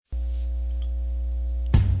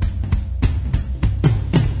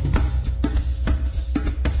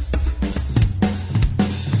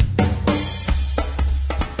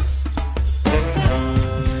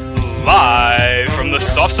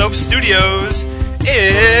Studios,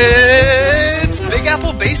 it's Big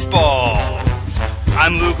Apple Baseball.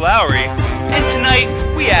 I'm Luke Lowry, and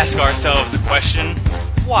tonight we ask ourselves the question,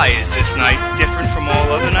 why is this night different from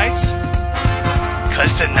all other nights?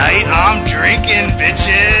 'Cause tonight I'm drinking,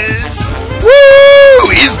 bitches. Woo!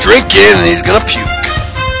 He's drinking and he's gonna puke.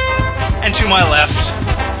 And to my left,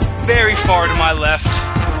 very far to my left,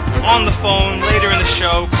 on the phone later in the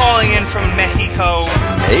show, calling in from Mexico.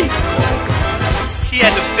 He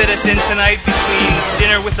had to fit us in tonight between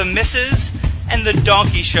dinner with the missus and the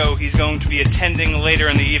donkey show he's going to be attending later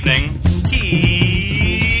in the evening.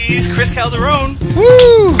 He's Chris Calderon.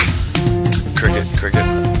 Woo! Cricket.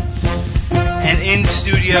 And in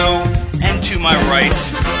studio, and to my right,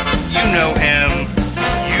 you know him,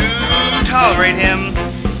 you tolerate him.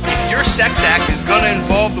 If your sex act is going to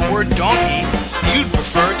involve the word donkey, you'd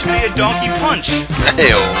prefer to be a donkey punch.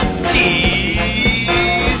 Hey-o.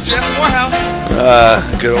 He's Jeff Morehouse.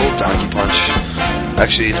 Good old donkey punch.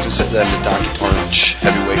 Actually, it's considered that I'm the donkey punch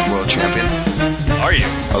heavyweight world champion. Are you?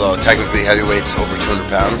 Although technically heavyweight's over 200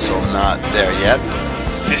 pounds, so I'm not there yet.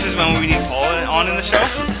 This is when we need Paula on in the show,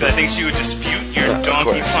 because I think she would dispute your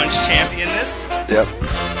donkey punch championness. Yep.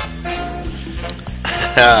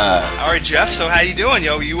 All right, Jeff, so how you doing,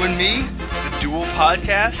 yo? You and me, the dual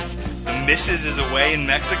podcast. The missus is away in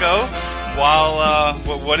Mexico. While,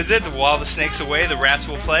 what is it? While the snake's away, the rats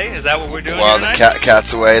will play? Is that what we're doing While tonight? the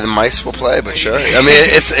cat's away, the mice will play, but sure. I mean,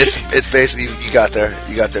 it's basically, you got there.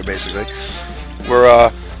 You got there, basically.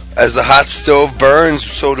 We're, as the hot stove burns,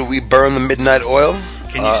 so do we burn the midnight oil.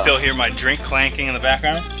 Can you still hear my drink clanking in the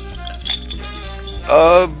background?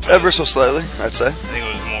 Ever so slightly, I'd say. I think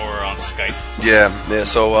it was more on Skype. Yeah.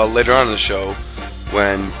 So later on in the show,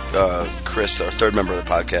 when Chris, our third member of the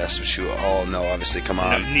podcast, which you all know, obviously, come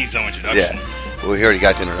on. Needs no introduction. Yeah. Well, he already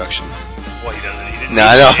got the introduction. Well, he doesn't. He didn't. No,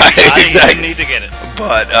 I know. He Exactly. didn't need to get it.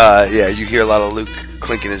 But yeah, you hear a lot of Luke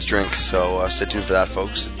clinking his drink. So stay tuned for that,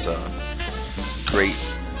 folks. It's great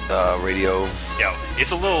radio. Yo,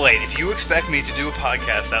 it's a little late. If you expect me to do a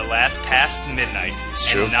podcast that lasts past midnight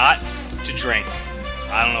true. and not to drink,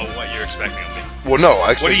 I don't know what you're expecting of me. Well, no,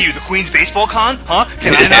 I expect. What are you, the Queen's Baseball Con? Huh?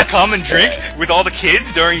 Can I not come and drink with all the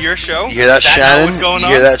kids during your show? You hear that, Shannon? What's going you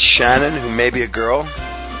on? hear that, Shannon, who may be a girl?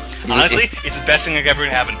 Honestly, it's the best thing that ever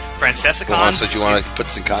happened. Francesca Con. Well, so do you want to put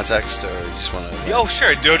this in context, or you just want to? Yo,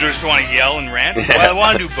 sure. Do you just want to yell and rant? Well, I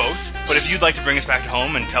want to do both. But if you'd like to bring us back to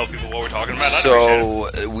home and tell people what we're talking about, I'd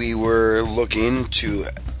appreciate it. We were looking to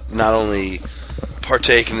not only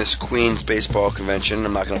partake in this Queen's baseball convention.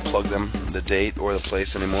 I'm not going to plug them, the date or the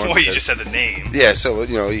place anymore. Well, you just said the name. Yeah, so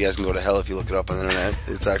you guys can go to hell if you look it up on the internet.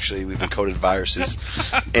 It's actually, we've encoded viruses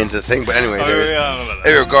into the thing. But anyway,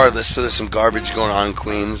 regardless, so there's some garbage going on in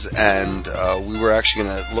Queens, and we were actually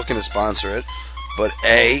looking to sponsor it. But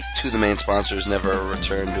to the main sponsors never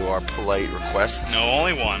returned to our polite requests. No,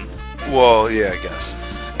 only one. Well, yeah, I guess.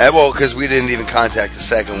 Because we didn't even contact the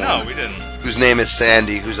second one. No, we didn't. Whose name is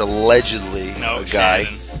Sandy, who's allegedly a guy.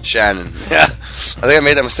 Shannon. Yeah. I think I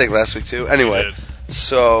made that mistake last week, too. Anyway,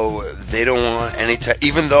 so they don't want any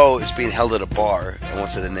even though it's being held at a bar, I won't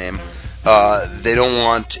say the name, they don't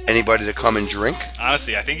want anybody to come and drink.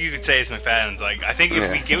 Honestly, I think you could say it's McFadden's. Like, I think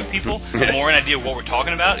if we give people more an idea of what we're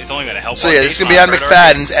talking about, it's only going to help. So yeah, this is going to be at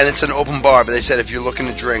McFadden's, and it's an open bar. But they said if you're looking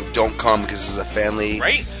to drink, don't come because this is a family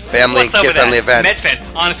and kid-friendly event. Mets fans,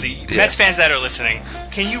 honestly, Mets fans that are listening,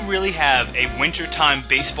 can you really have a wintertime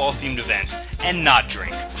baseball-themed event and not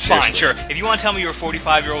drink? Seriously. Fine, sure. If you want to tell me you're a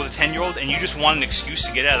 45-year-old, a 10-year-old, and you just want an excuse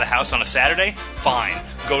to get out of the house on a Saturday, fine.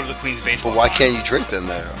 Go to the Queen's Baseball. But why can't you drink then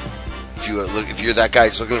there? If you're that guy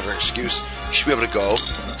just looking for an excuse, you should be able to go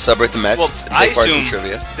celebrate the Mets. Well, I assume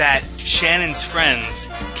trivia. that Shannon's friends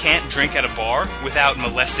can't drink at a bar without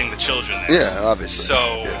molesting the children there. Yeah, obviously.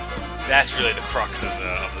 So that's really the crux of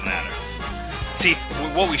the matter. See,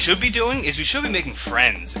 what we should be doing is we should be making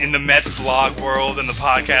friends in the Mets blog world and the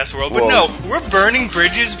podcast world. But no, we're burning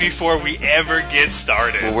bridges before we ever get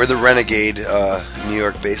started. Well, we're the renegade New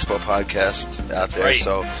York baseball podcast out there. Right.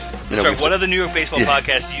 So, what other New York baseball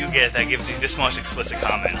podcast do you get that gives you this much explicit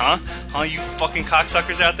comment, huh? Huh, you fucking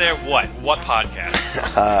cocksuckers out there? What podcast?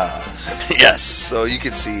 Yes. So you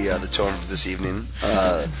can see the tone for this evening.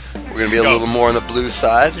 We're going to be a little more on the blue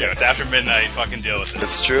side. Yeah, it's after midnight. Fucking deal with it.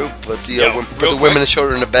 It's true. But put the women and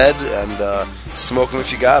children to bed and smoke them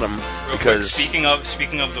if you got them. Because speaking of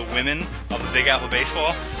the women of the Big Apple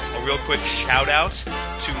Baseball, a real quick shout out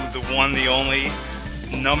to the one, the only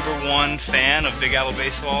number one fan of Big Apple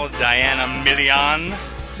Baseball, Diana Milian.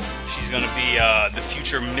 She's going to be the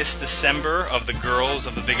future Miss December of the girls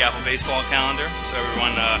of the Big Apple Baseball calendar. So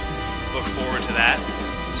everyone look forward to that.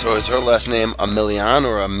 So is her last name a million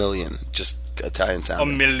or a million? Just Italian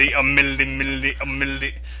sounding.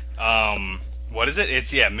 What is it?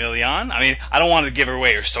 It's, Milian. I mean, I don't want to give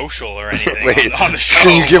away her social or anything Wait, on the show.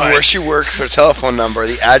 Can you give her where she works, her telephone number,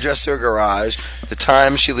 the address to her garage, the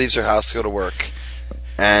time she leaves her house to go to work,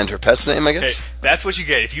 and her pet's name, I guess? Hey, that's what you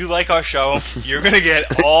get. If you like our show, you're going to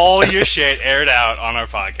get all your shit aired out on our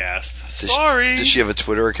podcast. Sorry. Does she have a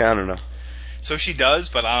Twitter account or no? So she does,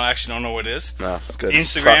 but I actually don't know what it is. No, good.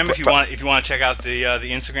 Instagram, if you want to check out the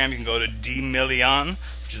Instagram, you can go to DMilian,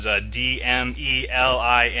 which is DMELIAN,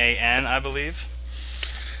 I believe.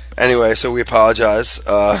 Anyway, so we apologize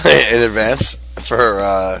in advance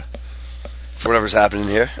for whatever's happening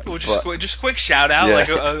here. Well, just a quick shout out, like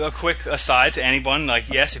a quick aside to anyone.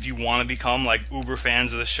 Like, yes, if you want to become like uber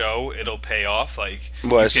fans of the show, it'll pay off. Like,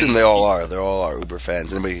 well, I assume they all are. They're all our uber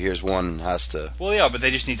fans. Anybody who hears one has to. Well, yeah, but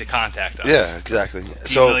they just need to contact us. Yeah, exactly.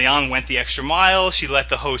 So Milian went the extra mile. She let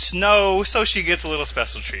the host know, so she gets a little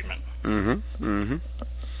special treatment.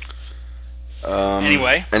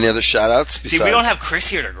 Anyway. Any other shout-outs besides? See, we don't have Chris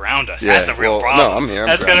here to ground us. Yeah, that's a real problem. No, I'm here.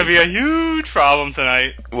 That's going to be a huge problem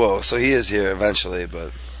tonight. Well, so he is here eventually,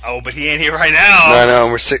 but... Oh, but he ain't here right now.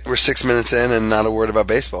 No, we're 6 minutes in and not a word about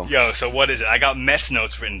baseball. Yo, so what is it? I got Mets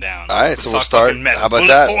notes written down. All right, so we'll start. How about Bullet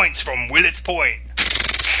that? Points from Willits Point.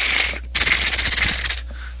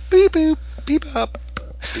 Beep, boop, beep, bop,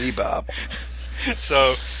 beep, bop.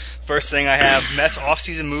 So, first thing I have, Mets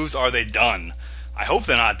offseason moves, are they done? I hope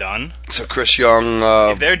they're not done. So Chris Young,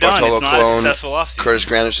 if they're done, Bartolo it's not Colon, a successful offseason. Curtis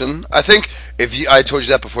Granderson. I think if I told you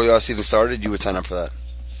that before the offseason started, you would sign up for that.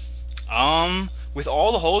 With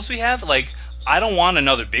all the holes we have, like, I don't want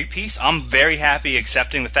another big piece. I'm very happy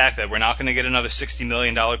accepting the fact that we're not going to get another $60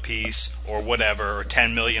 million piece or whatever, or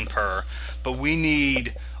 $10 million per, but we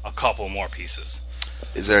need a couple more pieces.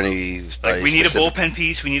 Is there any we need a bullpen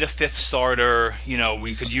piece. We need a fifth starter. You know,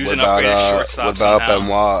 we could use an upgraded shortstop. What about somehow.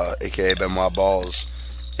 Benoit, a.k.a. Benoit Balls,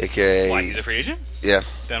 a.k.a. Why, he's a free agent? Yeah.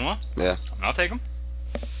 Benoit? Yeah. I'll take him.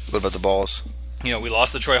 What about the Balls? You know, we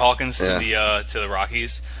lost the Troy Hawkins to the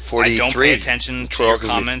Rockies. 43. I don't pay attention to your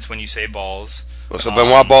comments when you say Balls. Well, so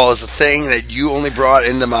Benoit Ball is a thing that you only brought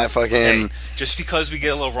into my fucking... Hey, just because we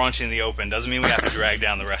get a little raunchy in the open doesn't mean we have to drag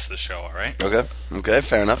down the rest of the show, all right? Okay,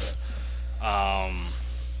 fair enough.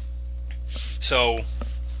 So,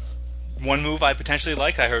 one move I potentially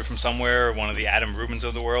like, I heard from somewhere, one of the Adam Rubens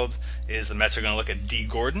of the world, is the Mets are going to look at D.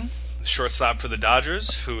 Gordon, the shortstop for the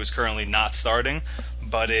Dodgers, who is currently not starting,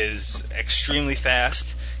 but is extremely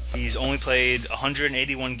fast. He's only played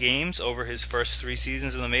 181 games over his first 3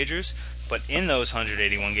 seasons in the majors, but in those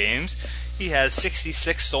 181 games, he has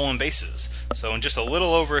 66 stolen bases. So in just a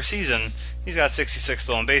little over a season, he's got 66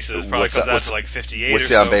 stolen bases. Probably comes out to like 58 What's or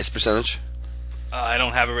the so. on-base percentage? I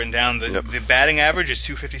don't have it written down. The batting average is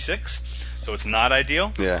 256, so it's not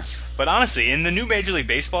ideal. Yeah. But honestly, in the new Major League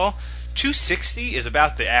Baseball, 260 is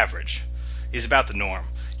about the average, is about the norm.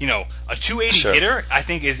 You know, a 280 hitter, I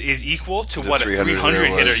think, is equal to what a 300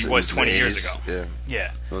 hitter was 20 years ago.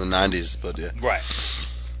 Yeah. Well, the 90s, but yeah. Right.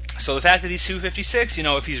 So the fact that he's 256, you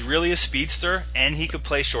know, if he's really a speedster and he could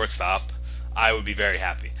play shortstop, I would be very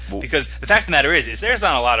happy. Because the fact of the matter is there's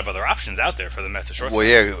not a lot of other options out there for the Mets at shortstop. Well,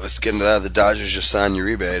 yeah, let's get into that. The Dodgers just signed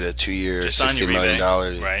Uribe to 2 years, $60 million.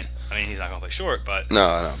 Right. I mean, he's not going to play short, but... No,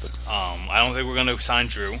 I know, but... I don't think we're going to sign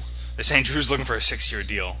Drew. They're saying Drew's looking for a 6-year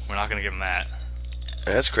deal. We're not going to give him that.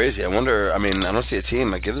 That's crazy. I wonder, I mean, I don't see a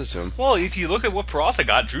team that gives it to him. Well, if you look at what Peralta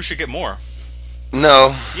got, Drew should get more.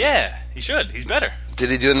 No. Yeah, he should. He's better. Did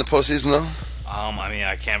he do it in the postseason, though? I mean,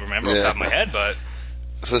 I can't remember off the top of my head, but...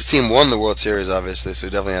 So his team won the World Series, obviously, so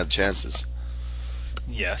he definitely had chances.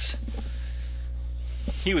 Yes.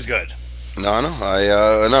 He was good. No, I know.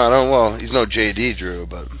 I don't. Well, he's no J.D. Drew,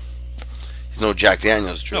 but he's no Jack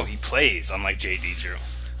Daniels Drew. No, he plays unlike J.D. Drew.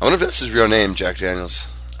 I wonder if that's his real name, Jack Daniels.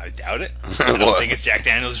 I doubt it. I don't think it's Jack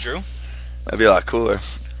Daniels Drew. That'd be a lot cooler.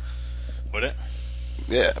 Would it?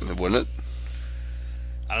 Yeah, I mean, wouldn't it?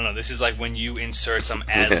 I don't know. This is like when you insert some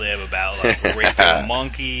ad-lib about like raping a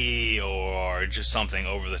monkey or just something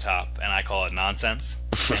over the top, and I call it nonsense,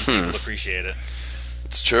 and people appreciate it.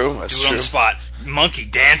 It's true. That's true. Do it true. on the spot. Monkey,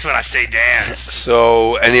 dance when I say dance.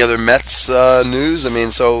 So, any other Mets news? I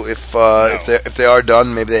mean, so if they are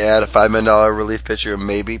done, maybe they add a $5 million relief pitcher.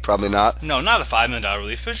 Maybe, probably not. No, not a $5 million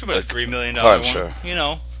relief pitcher, but a $3 million one. Sure. You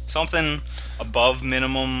know, something above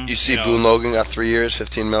minimum. You see, Boone Logan got 3 years,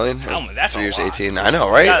 $15 million. That's 3 years, a lot. 18. I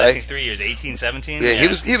know, right? I think 3 years, 18, 17. Yeah,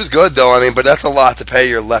 he was good though. I mean, but that's a lot to pay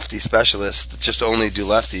your lefty specialist just to only do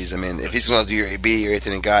lefties. I mean, if he's going to do your AB, your 8th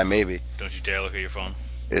inning guy, maybe. Don't you dare look at your phone.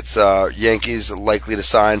 It's Yankees likely to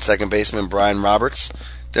sign second baseman Brian Roberts.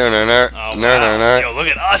 Yo, look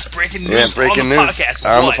at us breaking news on the podcast.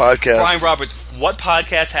 On the podcast. Brian Roberts, What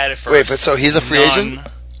podcast had it first? Wait, but so he's a free agent?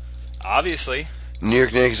 Obviously. New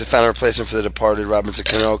York Yankees have found a replacement for the departed Robinson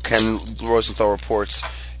Cano. Ken Rosenthal reports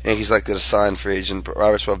Yankees likely to sign free agent.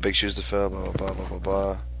 Roberts will have big shoes to fill. Blah blah blah blah blah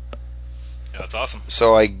blah. Yeah, that's awesome.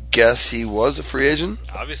 So I guess he was a free agent.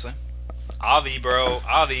 Obviously. Avi, bro.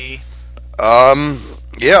 Avi.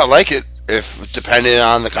 Yeah, I like it. If depending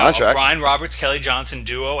on the contract. Brian Roberts, Kelly Johnson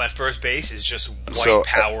duo at first base is just white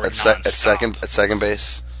power at second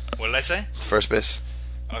base. What did I say? First base.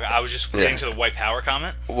 Okay, I was just getting to the white power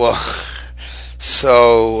comment. Well,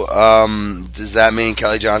 so does that mean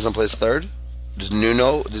Kelly Johnson plays third? Does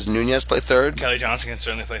Nunez play third? Kelly Johnson can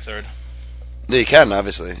certainly play third. Yeah, he can,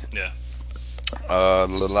 obviously. Yeah.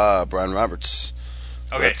 Brian Roberts.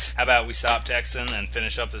 Okay, how about we stop texting and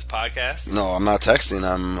finish up this podcast? No, I'm not texting.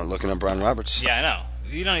 I'm looking at Brian Roberts. Yeah, I know.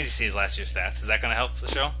 You don't need to see his last year's stats. Is that going to help the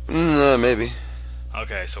show? Maybe.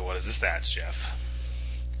 Okay, so what is the stats, Jeff?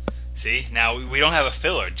 See, now we don't have a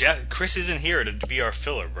filler. Chris isn't here to be our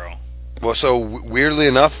filler, bro. Well, so weirdly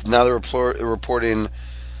enough, now they're reporting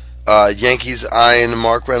Yankees eyeing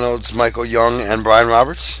Mark Reynolds, Michael Young, and Brian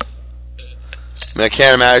Roberts. I mean, I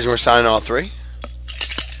can't imagine we're signing all three.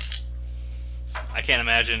 I can't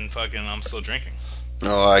imagine I'm still drinking.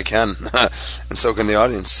 No, I can. And so can the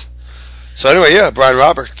audience. So anyway, yeah, Brian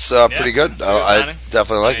Roberts, pretty good. I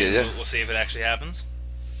definitely like it, yeah. We'll see if it actually happens.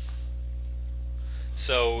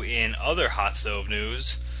 So in other hot stove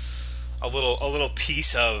news, a little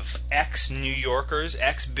piece of ex-New Yorkers,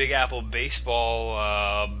 ex-Big Apple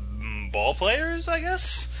baseball ball players, I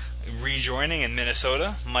guess, rejoining in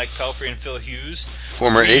Minnesota. Mike Pelfrey and Phil Hughes.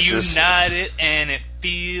 Former Aces. Reunited, and it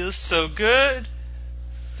feels so good.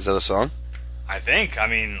 Is that a song? I think. I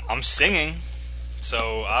mean, I'm singing,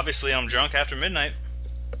 so obviously I'm drunk after midnight.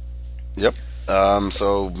 Yep.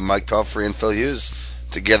 So Mike Pelfrey and Phil Hughes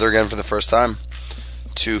together again for the first time.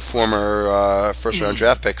 Two former first-round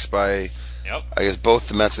draft picks by, I guess, both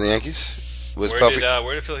the Mets and the Yankees. Where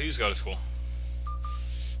did Phil Hughes go to school?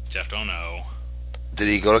 Jeff don't know. Did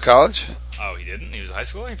he go to college? Oh, he didn't? He was in high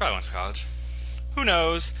school? He probably went to college. Who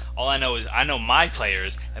knows? All I know is I know my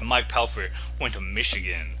players, and Mike Pelfrey went to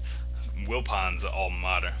Michigan. Wilpon's alma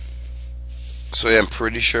mater. So yeah, I'm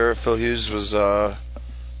pretty sure Phil Hughes was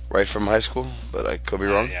right from high school, but I could be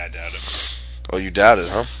wrong. Yeah, I doubt it. Oh, you doubt it,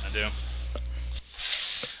 huh? I do.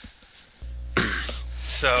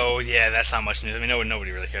 So yeah, that's not much news. I mean,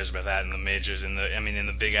 nobody really cares about that in the majors. In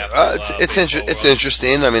the Big Apple. It's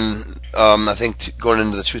interesting. I mean, I think going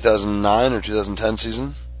into the 2009 or 2010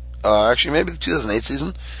 season, actually maybe the 2008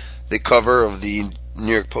 season, the cover of the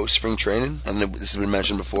New York Post spring training, and this has been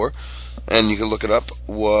mentioned before, and you can look it up,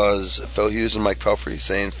 was Phil Hughes and Mike Pelfrey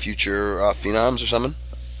saying future phenoms or something.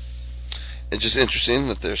 It's just interesting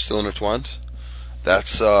that they're still intertwined.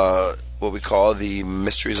 That's what we call the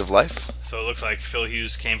mysteries of life. So it looks like Phil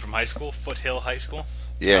Hughes came from high school, Foothill High School.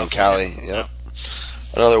 Yeah, in Cali. Yep.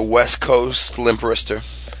 Another West Coast limp-wrister.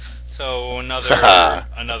 So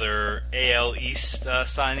another AL East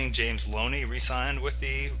signing, James Loney, re-signed with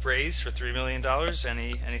the Rays for $3 million.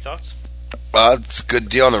 Any thoughts? It's a good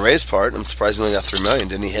deal on the Rays' part. I'm surprised he only got $3 million.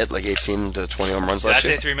 Didn't he hit like 18 to 20 home runs last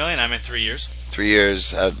year? Did I say $3 million? I meant 3 years. 3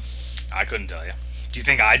 years. I couldn't tell you. Do you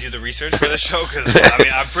think I do the research for this show? Because I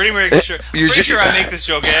mean, I'm pretty sure I make this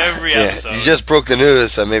joke every episode. You just broke the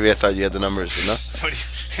news, so maybe I thought you had the numbers, you know?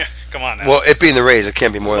 Come on now. Well, it being the Rays, it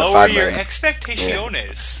can't be more than $5 million. Lower your expectations.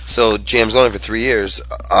 Yeah. So James Loney for 3 years.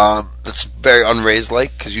 That's very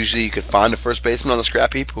un-Rays-like, because usually you could find a first baseman on the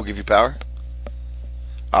scrap heap who'll give you power.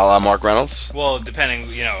 A la Mark Reynolds. Well, depending,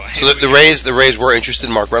 you know. So the Rays were interested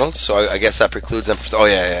in Mark Reynolds, so I guess that precludes them. Oh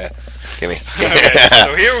yeah. Give me. Okay,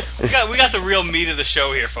 so here we got the real meat of the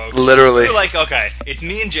show here, folks. Literally. We're like, okay, it's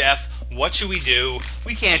me and Jeff. What should we do?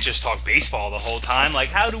 We can't just talk baseball the whole time. Like,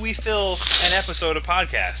 how do we fill an episode of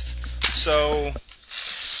podcast? So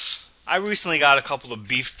I recently got a couple of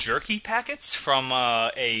beef jerky packets from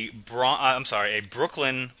a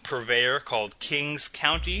Brooklyn purveyor called Kings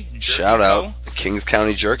County Jerky Shout out Kings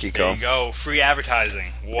County Jerky Co. There you go, free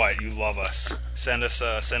advertising. What, you love us? Send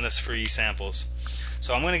us free samples.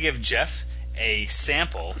 So I'm going to give Jeff a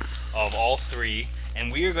sample of all three,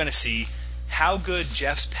 and we are going to see how good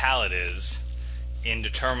Jeff's palate is in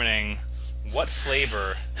determining what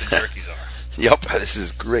flavor the jerkies are. Yep, this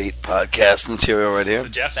is great podcast material right here. So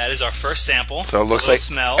Jeff, that is our first sample. So it looks like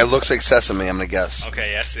sesame, I'm gonna guess.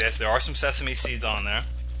 Okay, yes, there are some sesame seeds on there.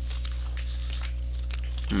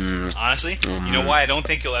 Honestly, you know why I don't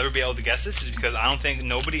think you'll ever be able to guess this is because I don't think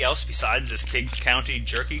nobody else besides this Kings County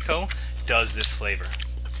Jerky Co. does this flavor.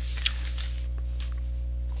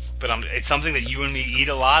 But it's something that you and me eat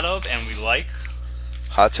a lot of and we like.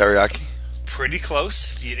 Hot teriyaki. Pretty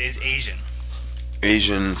close. It is Asian.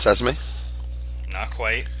 Asian sesame? Not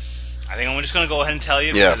quite. I think I'm just going to go ahead and tell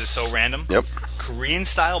you because it's so random. Yep. Korean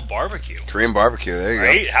style barbecue. Korean barbecue. There you go.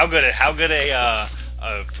 Right? How good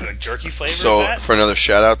a jerky flavor is that? So for another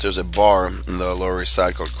shout out, there's a bar in the Lower East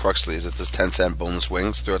Side called Cruxley's. It does 10-cent boneless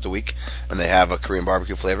wings throughout the week, and they have a Korean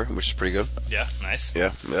barbecue flavor, which is pretty good. Yeah, nice.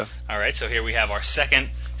 Yeah. All right, so here we have our second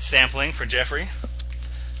sampling for Jeffrey.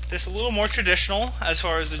 This a little more traditional as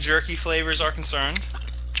far as the jerky flavors are concerned.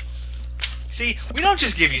 See, we don't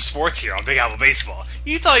just give you sports here on Big Apple Baseball.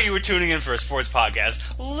 You thought you were tuning in for a sports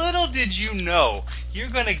podcast. Little did you know, you're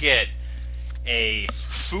going to get a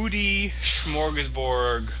foodie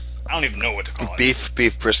smorgasbord. I don't even know what to call it.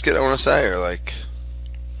 Beef brisket, I want to say, or like...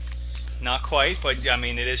 Not quite, but I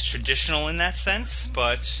mean, it is traditional in that sense,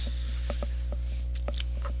 but...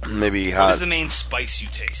 Maybe hot. What is the main spice you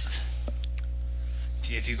taste?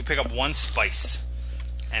 If you could pick up one spice,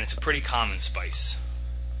 and it's a pretty common spice.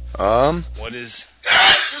 What is...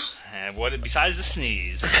 besides the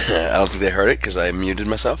sneeze? I don't think they heard it because I muted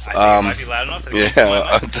myself. I think it might be loud enough.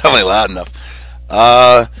 Yeah, definitely loud enough.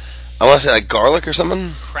 I want to say like garlic or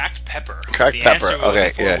something. Cracked pepper. Cracked pepper.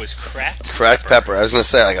 Okay, yeah. Was cracked pepper. I was going to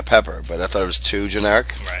say like a pepper, but I thought it was too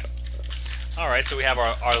generic. Right. All right, so we have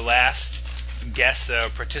our last guest,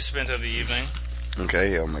 participant of the evening.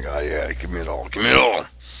 Okay. Oh my God. Yeah. Give me it all. Give me it all.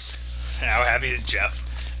 How happy is Jeff?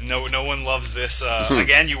 No one loves this.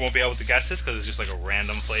 Again, you won't be able to guess this because it's just like a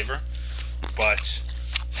random flavor. But,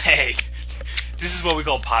 hey, this is what we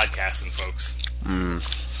call podcasting, folks.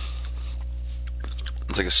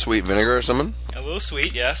 It's like a sweet vinegar or something? A little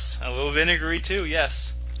sweet, yes. A little vinegary, too,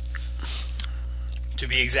 yes. To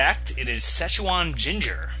be exact, it is Szechuan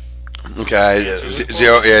ginger. Okay,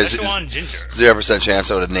 Szechuan ginger. 0% chance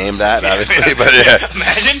I would have named that, obviously, but yeah.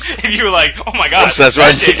 Imagine if you were like, oh my God, that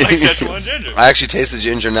tastes like Szechuan ginger. I actually taste the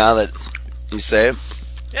ginger now that you say it.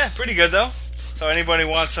 Yeah, pretty good though. So anybody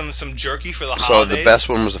wants some jerky for the holidays? So the best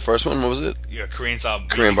one was the first one. What was it? Yeah, Korean style.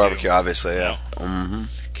 Korean barbecue, obviously. Yeah. No.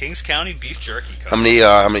 Mm-hmm. Kings County beef jerky. How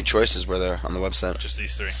many choices were there on the website? Just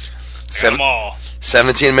these three. Got them all.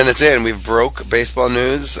 17 minutes in, we've broke baseball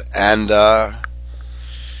news and.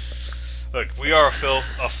 Look, we are a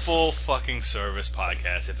full fucking service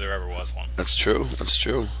podcast if there ever was one. That's true.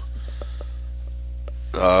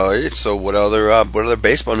 So what other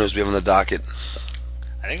baseball news do we have on the docket?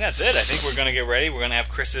 I think that's it. I think we're gonna get ready. We're gonna have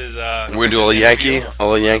Chris's. We're gonna do a little Yankee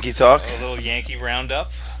talk. A little Yankee roundup.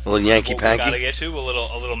 A little Yankee panky. We gotta get to a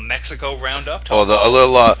little Mexico roundup. A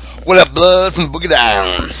little what up, blood from Boogie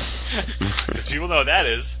Down. Because people know what that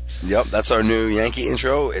is. Yep, that's our new Yankee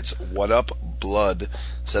intro. It's what up, blood.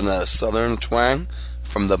 It's in a southern twang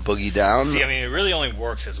from the Boogie Down. See, I mean, it really only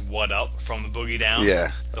works as what up from the Boogie Down.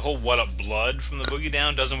 Yeah. The whole what up blood from the Boogie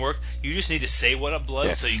Down doesn't work. You just need to say what up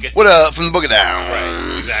blood so you get what up from the Boogie Down.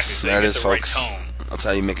 Right, exactly. So there you it get is, the folks. right tone. That's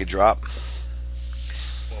how you make it drop.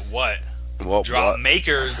 Well, what? Well, drop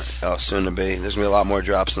makers. Oh, soon to be. There's going to be a lot more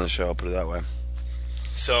drops in the show, I'll put it that way.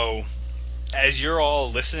 So, as you're all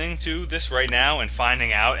listening to this right now and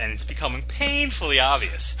finding out, and it's becoming painfully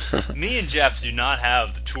obvious, me and Jeff do not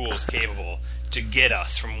have the tools capable to get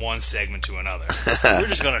us from one segment to another. We're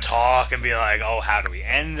just going to talk and be like, oh, how do we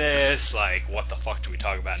end this? Like, what the fuck do we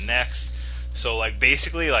talk about next? So, like,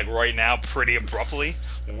 basically, like, right now, pretty abruptly,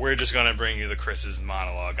 we're just going to bring you the Chris's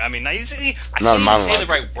monologue. I mean, I can't even say the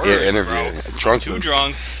right words, interview. bro. Drunk Too Luke.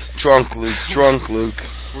 drunk. Drunk Luke.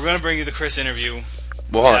 We're going to bring you the Chris interview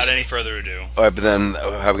without any further ado. All right, but then how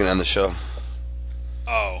are we going to end the show?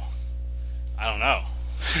 Oh. I don't know.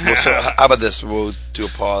 Well, so how about this? We'll do a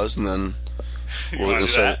pause and then we'll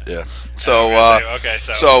insert. Yeah. So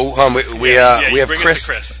we have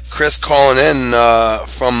Chris calling in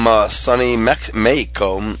from sunny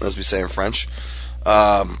Mexico, as we say in French.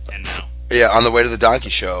 And now. Yeah, on the way to the Donkey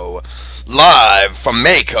Show, live from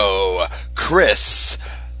Mexico, Chris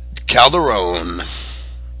Calderon.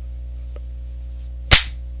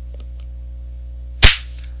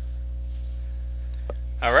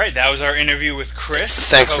 All right, that was our interview with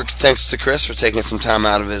Chris. Thanks to Chris for taking some time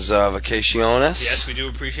out of his vacaciones. Yes, we do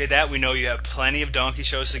appreciate that. We know you have plenty of donkey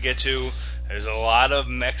shows to get to. There's a lot of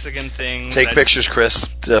Mexican things. Take pictures, Chris.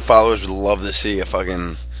 The followers would love to see a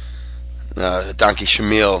fucking donkey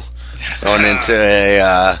Shamil going into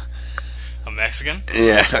a Mexican?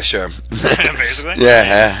 Yeah, sure. Basically?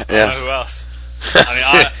 Yeah. Who else? I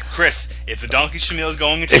mean, Chris, if the donkey Shamil is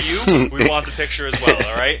going into you, we want the picture as well,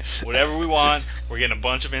 all right? Whatever we want. We're getting a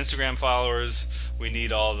bunch of Instagram followers. We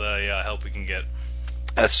need all the help we can get.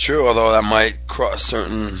 That's true, although that might cross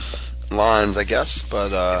certain lines, I guess.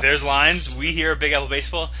 But if there's lines, we here at Big Apple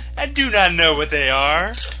Baseball, I do not know what they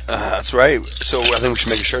are. That's right. So I think we should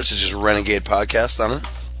make a shirt that says just Renegade Podcast on it.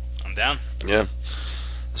 I'm down. Yeah.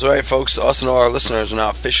 That's right, folks. Us and all our listeners are now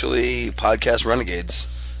officially podcast renegades.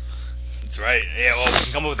 That's right. Yeah, well, we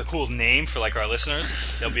can come up with a cool name for like our listeners.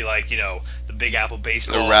 They'll be like, the Big Apple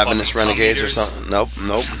Baseball. The Ravenous Renegades or something. Nope.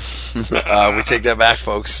 We take that back,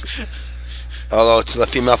 folks. Although to the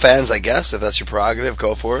female fans, I guess, if that's your prerogative,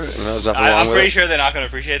 go for it. There's nothing wrong I'm with pretty it. sure they're not going to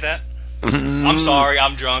appreciate that. I'm sorry,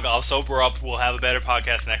 I'm drunk. I'll sober up. We'll have a better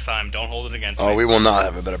podcast next time. Don't hold it against me. Oh, we will not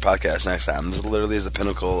have a better podcast next time. This literally is the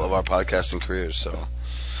pinnacle of our podcasting careers. So,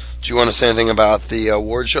 do you want to say anything about the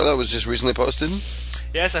award show that was just recently posted?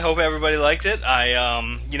 Yes, I hope everybody liked it.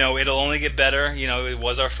 It'll only get better. It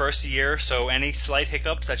was our first year, so any slight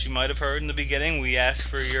hiccups that you might have heard in the beginning, we ask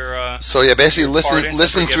for your. So yeah, basically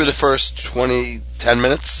listen through the first 10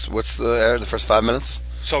 minutes. What's the first 5 minutes?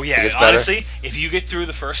 So yeah, honestly, if you get through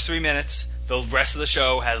the first 3 minutes, the rest of the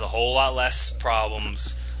show has a whole lot less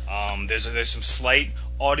problems. There's some slight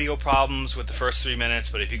audio problems with the first 3 minutes,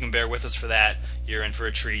 but if you can bear with us for that, you're in for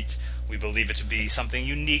a treat. We believe it to be something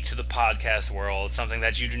unique to the podcast world, something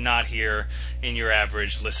that you do not hear in your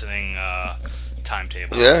average listening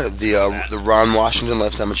timetable. Yeah, the Ron Washington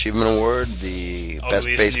Lifetime Achievement Award, the Best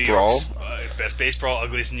Bass Brawl. Best Bass Brawl,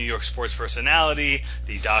 Ugliest New York Sports Personality,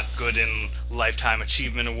 the Doc Gooden Lifetime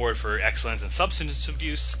Achievement Award for Excellence in Substance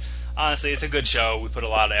Abuse. Honestly, it's a good show. We put a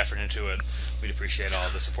lot of effort into it. We'd appreciate all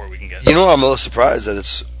the support we can get. I'm a little surprised that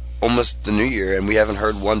it's almost the new year and we haven't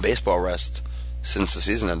heard one baseball rest since the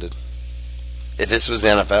season ended. If this was the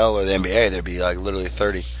NFL or the NBA, there'd be like literally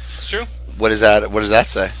 30. It's true. What does that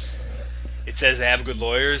say? It says they have good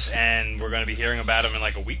lawyers, and we're going to be hearing about them in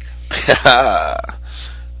like a week.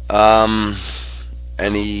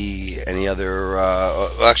 Any other?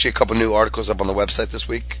 Actually, a couple new articles up on the website this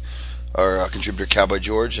week. Our contributor Cowboy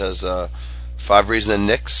George has 5 reasons the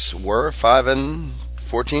Knicks were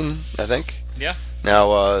 5-14, I think. Yeah.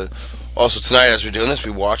 Now, also tonight as we're doing this,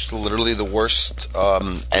 we watched literally the worst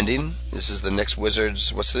ending. This is the Knicks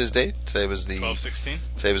Wizards. What's today's date? Today was the 12/16.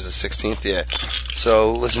 Today was the 16th. Yeah.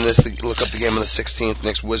 So listen to this. Look up the game on the 16th.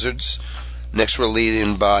 Knicks Wizards. Knicks were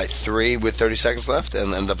leading by 3 with 30 seconds left,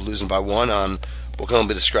 and ended up losing by 1 on what can only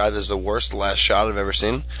be described as the worst last shot I've ever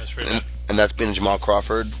seen. That's pretty bad. And that's been a Jamal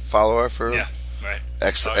Crawford follower for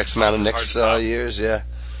X amount of Knicks years. Yeah.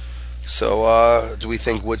 So do we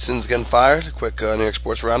think Woodson's getting fired? Quick New York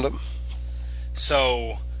sports roundup.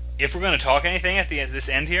 So, if we're going to talk anything at this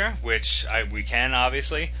end here, which we can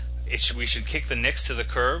obviously, we should kick the Knicks to the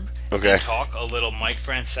curb and talk a little Mike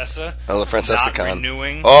Francesa. Not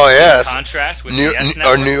renewing his contract with the YES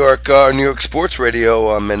Network. Our New York Sports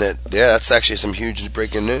Radio minute. Yeah, that's actually some huge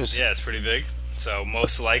breaking news. Yeah, it's pretty big. So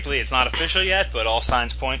most likely, it's not official yet, but all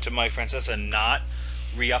signs point to Mike Francesa not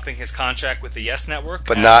re-upping his contract with the YES Network.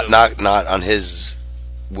 But not on his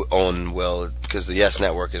own will, because the YES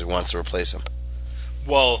Network wants to replace him.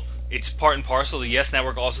 Well, it's part and parcel. The YES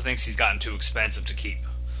Network also thinks he's gotten too expensive to keep.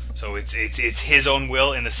 So it's his own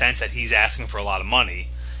will in the sense that he's asking for a lot of money,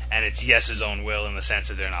 and it's YES's own will in the sense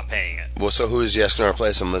that they're not paying it. Well, so who is YES going to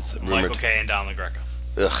replace him with? Michael Kay and Don LaGreca.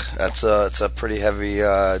 Ugh, it's a pretty heavy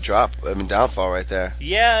downfall right there.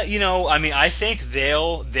 Yeah, I think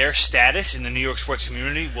their status in the New York sports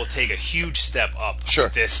community will take a huge step up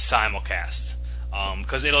with this simulcast.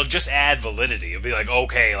 Because it'll just add validity. It'll be like,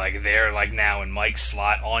 okay, like they're like now in Mike's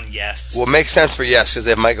slot on YES. Well, it makes sense for YES because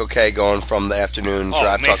they have Michael Kay going from the afternoon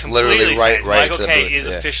drive talk literally right Michael to the Kay booth. is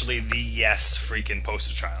officially the YES freaking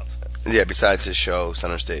poster child. Yeah, besides his show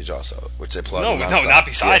Center Stage also, which they plug. No, not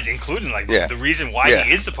besides, including the reason why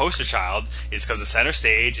he is the poster child is because of Center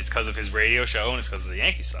Stage, it's because of his radio show, and it's because of the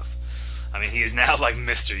Yankee stuff. I mean, he is now like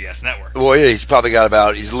Mr. YES Network. Well, yeah, he's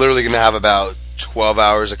literally going to have about 12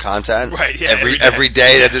 hours of content every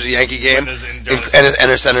day that there's a Yankee game, and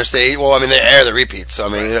a Center Stage. Well, I mean, they air the repeats, so I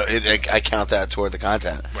mean, I count that toward the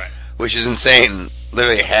content, which is insane.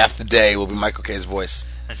 Literally half the day will be Michael Kay's voice.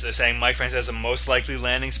 And so they're saying Mike Francesa's most likely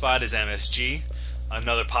landing spot is MSG.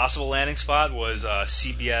 Another possible landing spot was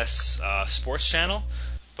CBS Sports Channel,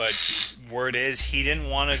 but word is he didn't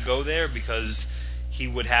want to go there because he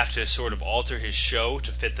would have to sort of alter his show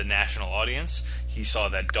to fit the national audience. He saw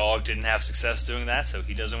that Dog didn't have success doing that, so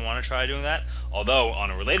he doesn't want to try doing that. Although, on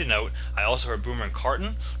a related note, I also heard Boomer and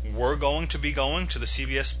Carton were going to be going to the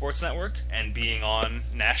CBS Sports Network and being on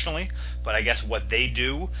nationally, but I guess what they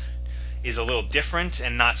do is a little different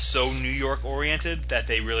and not so New York oriented that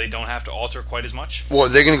they really don't have to alter quite as much. Well, are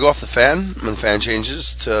they going to go off the fan when the fan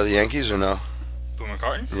changes to the Yankees or no? Boomer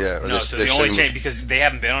Carton? Yeah. No, so the only change, because they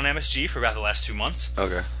haven't been on MSG for about the last 2 months.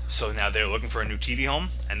 Okay. So now they're looking for a new TV home,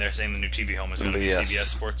 and they're saying the new TV home is going to be CBS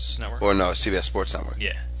Sports Network. Or no, CBS Sports Network.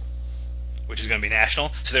 Yeah. which is going to be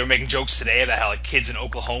national. So they were making jokes today about how like kids in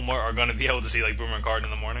Oklahoma are going to be able to see like Boomer and Carton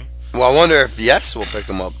in the morning. Well, I wonder if Yes will pick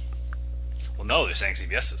them up. Well, no, they're saying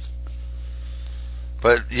CBS is.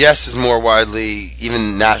 But Yes is more widely,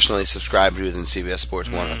 even nationally, subscribed to than CBS Sports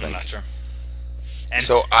 1, I think. I'm not sure. And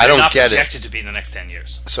so I don't get it. Projected to be in the next 10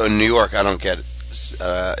 years. So in New York, I don't get it.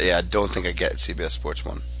 I don't think I get CBS Sports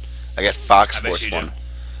 1. I get Fox Sports 1. Do.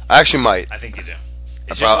 I actually might. I think you do.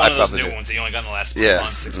 It's just one of those new ones that you only got in the last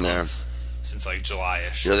 6 months. Since like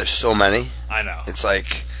July-ish. There's so many. I know. It's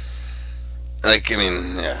like I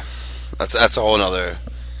mean, yeah. That's a whole nother...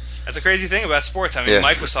 That's a crazy thing about sports. I mean,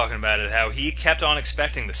 Mike was talking about it, how he kept on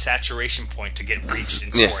expecting the saturation point to get reached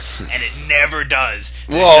in sports, and it never does.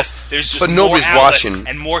 There's just but nobody's more watching,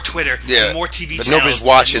 and more Twitter, and more TV channels, nobody's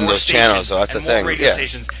watching those stations, channels. So that's the thing. More radio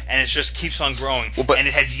stations, and it just keeps on growing, and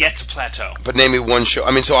it has yet to plateau. But name me one show.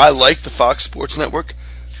 I mean, so I like the Fox Sports Network,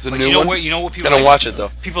 the new one. You know what people? I don't watch it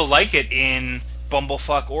though. People like it in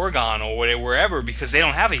Bumblefuck, Oregon, or wherever, because they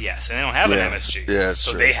don't have a Yes and they don't have an MSG. Yeah, that's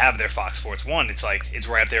so true. they have their Fox Sports 1. It's like it's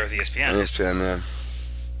right up there with ESPN. ESPN,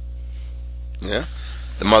 yeah.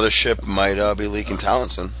 The mothership might be leaking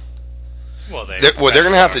talent soon. Well, they're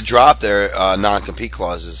going to have to drop their non-compete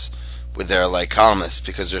clauses with their columnists,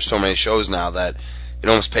 because there's so many shows now that it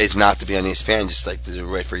almost pays not to be on ESPN, just like to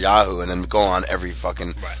write for Yahoo and then go on every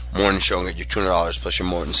fucking morning show and get your $200 plus your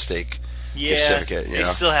Morton steak. Yeah, they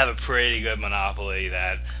still have a pretty good monopoly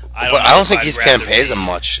that I don't think ESPN pays them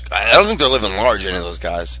much. I don't think they're living large, any of those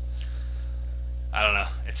guys. I don't know.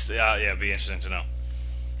 It'd be interesting to know.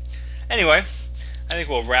 Anyway, I think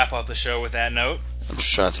we'll wrap up the show with that note. I'm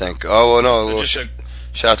just trying to think. Oh, well, no, a little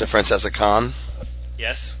shout out to Francesca Khan.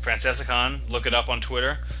 Yes, Francesca Khan. Look it up on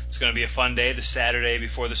Twitter. It's going to be a fun day, the Saturday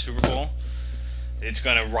before the Super Bowl. It's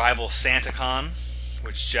going to rival SantaCon,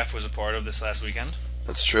 which Jeff was a part of this last weekend.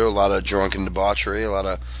 That's true. A lot of drunken debauchery, a lot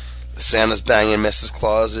of Santa's banging Mrs.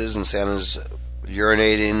 Clauses, and Santa's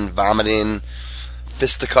urinating, vomiting,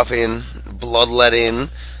 fisticuffing, bloodletting,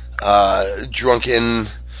 drunken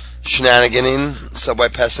shenaniganing, subway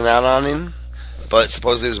passing out on him. But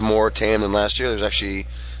supposedly it was more tame than last year. There's actually,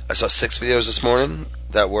 I saw 6 videos this morning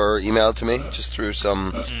that were emailed to me just through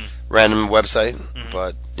some random website.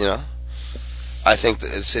 But, I think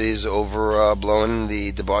that the city's overblowing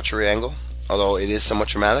the debauchery angle. Although it is somewhat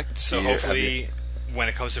traumatic. So hopefully, when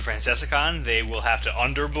it comes to Francesca, they will have to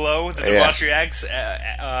underblow the debauchery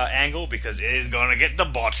angle, because it is going to get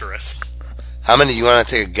debaucherous. How many? You want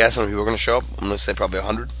to take a guess how many people are going to show up? I'm going to say probably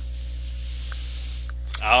 100.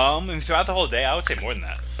 Throughout the whole day, I would say more than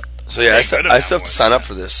that. So I still have to sign up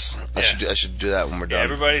for this. I should do that when we're done. Yeah,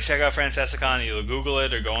 everybody check out Francesca. Either Google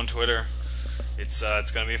it or go on Twitter. It's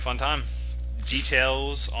going to be a fun time.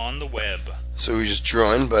 Details on the web. So we just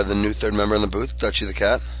joined by the new third member in the booth, Dutchie the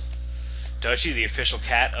cat. Dutchie, the official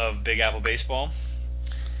cat of Big Apple Baseball.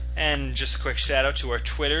 And just a quick shout out to our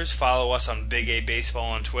Twitters. Follow us on Big A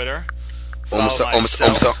Baseball on Twitter. Almost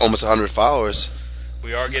 100 followers.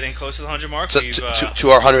 We are getting close to the 100 mark. So to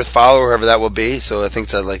our 100th follower, whoever that will be, so I think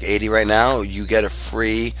it's at like 80 right now, you get a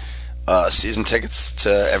free season tickets to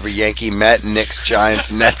every Yankee, Met, Knicks,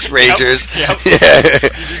 Giants, Nets, Rangers. Yep. Yeah. You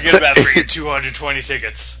just get about free 220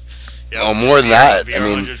 tickets. Yep. Oh, more than that. Be our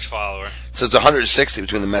 100th follower. So it's 160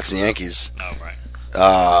 between the Mets and Yankees. Oh,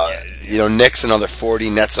 right. Knicks another 40,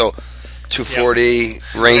 Nets 240,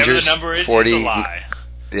 Rangers the number is, 40. It's a lie.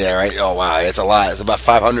 Yeah, right. Oh wow, it's a lie. It's about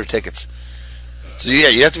 500 tickets. So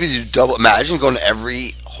you have to be double. Imagine going to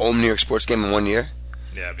every home New York sports game in 1 year.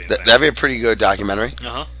 Yeah, that'd be a pretty good documentary.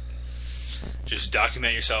 Just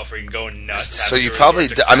document yourself, or you can go nuts. So you probably,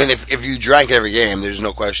 if you drank every game, there's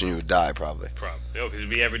no question you would die probably. Because it'd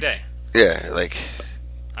be every day. Yeah,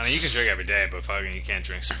 you can drink every day, but you can't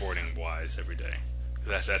drink sporting-wise every day.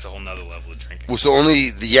 That's a whole nother level of drinking. Well, so only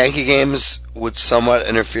the Yankee games would somewhat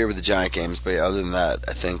interfere with the Giant games, but other than that,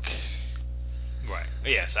 I think. Right.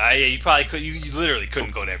 Yes. You probably could. You literally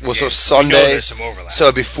couldn't go to every game. So Sunday. There's some overlap. So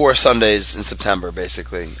it'd be 4 Sundays in September,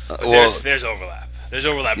 basically. There's overlap. There's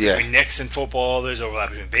overlap between Knicks and football. There's overlap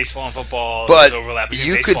between baseball and football. But there's overlap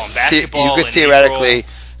between baseball and basketball. You could theoretically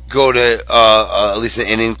go to at least an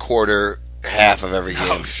inning, quarter, half of every game.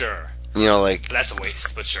 Oh, sure. That's a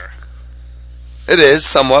waste, but sure. It is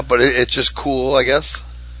somewhat, but it's just cool, I guess.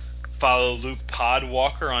 Follow Luke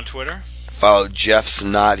Podwalker on Twitter. Follow Jeff's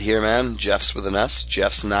Not Here Man. Jeff's with an S.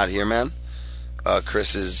 Jeff's Not Here Man.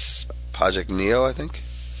 Chris is Project Neo, I think.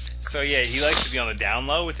 So yeah, he likes to be on the down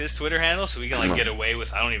low with his Twitter handle, so we can get away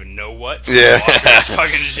with I don't even know what. So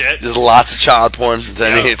fucking shit. There's lots of child porn to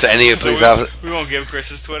any of the police officers. We won't give Chris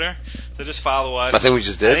his Twitter, so just follow us. I think we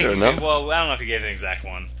just did, or no? Well, I don't know if he gave an exact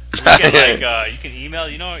one, You can email.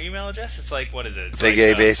 You know our email address? It's like, what is it? It's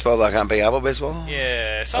BigABaseball.com. Big Apple Baseball.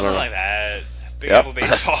 Yeah, something like that. Big Apple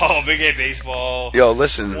Baseball, Big A Baseball. Yo,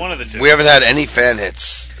 listen. One of the two. We haven't had any fan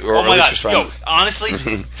hits. Oh my god. Yo, honestly,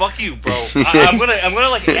 fuck you, bro. I'm gonna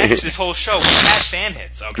like X this whole show. We had fan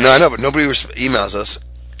hits. Okay. No, I know, but nobody emails us.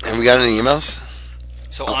 And we got any emails?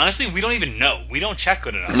 So honestly, we don't even know. We don't check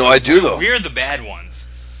good enough. No, I do though. We're the bad ones,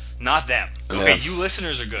 not them. Okay, you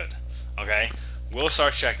listeners are good. Okay, we'll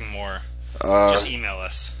start checking more. Just email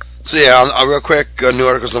us. So yeah, real quick, new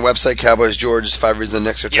articles on the website. Cowboys George, 5 reasons the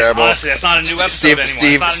Knicks are terrible. Honestly, that's not a new episode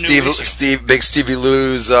anymore. Big Stevie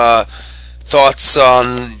Lou's thoughts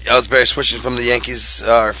on Ellsbury switching from the Yankees,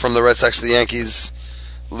 from the Red Sox to the Yankees.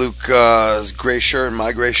 Luke's gray shirt,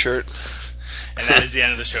 my gray shirt. And that is the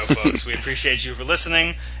end of the show, folks. We appreciate you for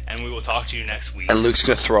listening, and we will talk to you next week. And Luke's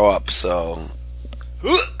gonna throw up, so.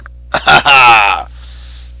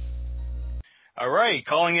 All right,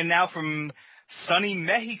 calling in now from sunny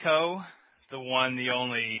Mexico, the one, the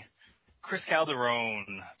only, Chris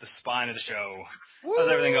Calderon, the spine of the show. Woo! How's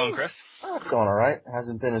everything going, Chris? Oh, it's going all right. It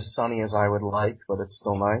hasn't been as sunny as I would like, but it's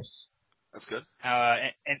still nice. That's good.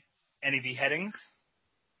 Any beheadings?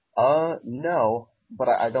 No, but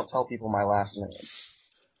I don't tell people my last name.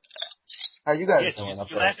 How are you guys doing up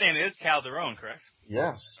there? Your last name is Calderon, correct?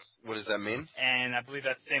 Yes. What does that mean? And I believe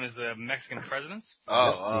that's the same as the Mexican presidents?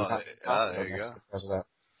 There you go. President.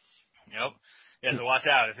 Yep. Yeah, so watch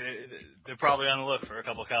out. They're probably on the look for a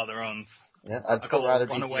couple of Calderons. Yeah, I'd still rather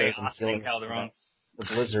be runaway Austin Calderons. The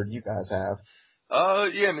blizzard you guys have.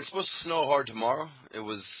 Yeah, I mean, it's supposed to snow hard tomorrow. It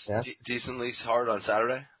was decently hard on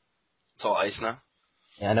Saturday. It's all ice now.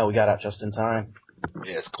 Yeah, I know, we got out just in time.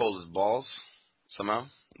 Yeah, it's cold as balls, somehow.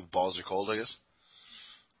 Balls are cold, I guess.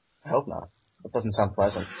 I hope not. That doesn't sound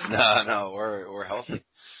pleasant. No, we're healthy.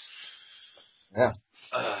 Yeah.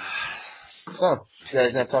 So, you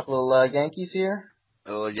guys gonna talk a little Yankees here?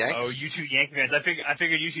 A little Yankees? Oh, you two Yankee fans. I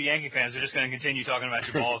figured you two Yankee fans are just going to continue talking about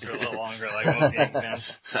your balls for a little longer, like most Yankee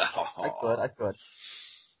fans. I could.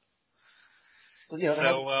 So,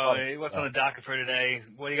 what's on the docket for today?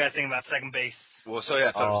 What do you guys think about second base? Well, so yeah,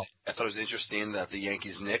 I thought it was interesting that the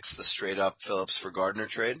Yankees nixed the straight up Phillips for Gardner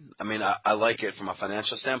trade. I mean, I like it from a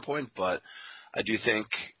financial standpoint, but I do think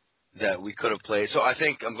that we could have played. So I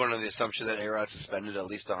think I'm going on the assumption that A-Rod suspended at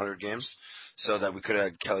least 100 games, so that we could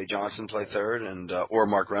have had Kelly Johnson play third and or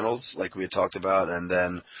Mark Reynolds, like we had talked about, and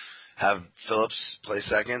then have Phillips play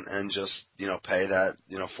second and just pay that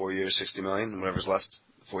 4 years, $60 million, whatever's left.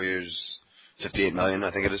 4 years, $58 million,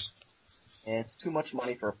 I think it is. And it's too much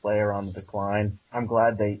money for a player on the decline. I'm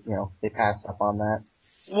glad they passed up on that.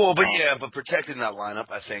 Well, but protected in that lineup,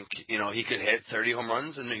 I think, he could hit 30 home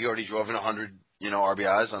runs, and he already drove in 100,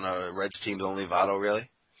 RBIs on a Reds team with only Votto, really.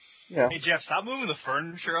 Yeah. Hey, Jeff, stop moving the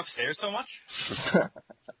furniture upstairs so much.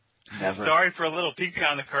 Never. Sorry for a little peek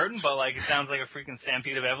behind the curtain, but, it sounds like a freaking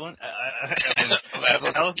stampede of elephants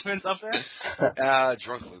up there.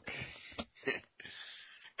 Drunk Luke.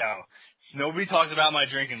 No. Nobody talks about my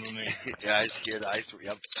drinking with me. Yeah, I scared.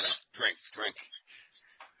 Yep. Drink.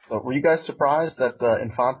 So, were you guys surprised that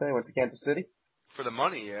Infante went to Kansas City? For the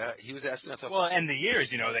money, yeah. He was asking. Well, and the years,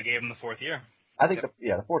 they gave him the fourth year. I think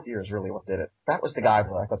the fourth year is really what did it. That was the guy that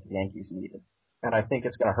I thought the Yankees needed, and I think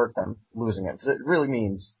it's going to hurt them losing him because it really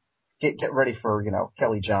means get ready for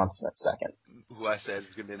Kelly Johnson at second. Who I said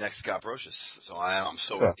is going to be the next Scott Brocious, so I'm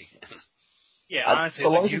so ready. Yeah, honestly, so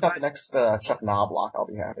long as you got the next Chuck Knobloch, I'll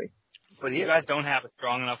be happy. But you guys don't have a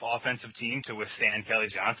strong enough offensive team to withstand Kelly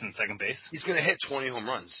Johnson at second base. He's going to hit 20 home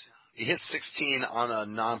runs. He hit 16 on a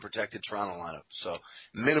non-protected Toronto lineup, so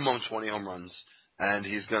minimum 20 home runs, and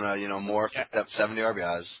he's going to, morph to 70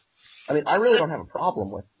 RBIs. I mean, I really don't have a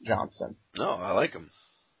problem with Johnson. No, I like him.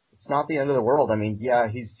 It's not the end of the world. I mean, yeah,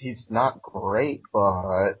 he's not great,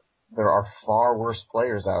 but there are far worse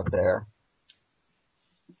players out there.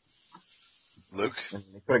 Luke? And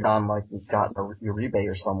they could have gotten Uribe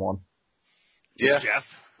or someone. Yeah. Jeff?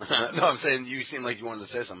 No, I'm saying you seem like you wanted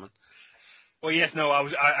to say something. Well, yes, no,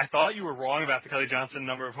 I thought you were wrong about the Kelly Johnson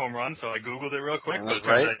number of home runs, so I Googled it real quick. But it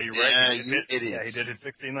turns out you're right. Yeah, you idiot. Yeah, he did hit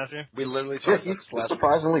 16 last year. We literally talked he's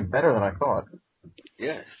surprisingly better than I thought.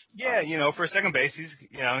 Yeah. Yeah, for a second base, he's,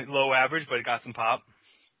 low average, but he got some pop.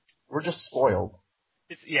 We're just spoiled.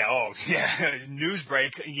 News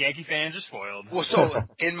break. Yankee fans are spoiled. Well, so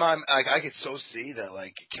in my, I could so see that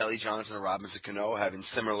Kelly Johnson and Robinson Cano having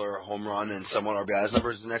similar home run and somewhat RBIs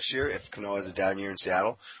numbers next year if Cano has a down year in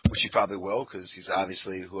Seattle, which he probably will because he's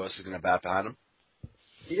obviously who else is going to bat behind him.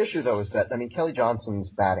 The issue though is that Kelly Johnson's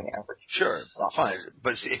batting average. Sure, sucks. fine,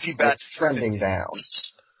 but if he bats it's trending down.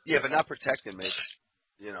 Yeah, but not protected, mate.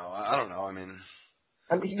 I don't know. I mean.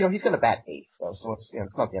 I mean, he's going to bat 8th, though, so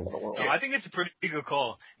it's not the end of the world. No, I think it's a pretty good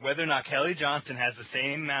call. Whether or not Kelly Johnson has the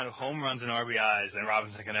same amount of home runs and RBIs than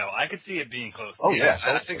Robinson Cano, I could see it being close. Oh, yeah.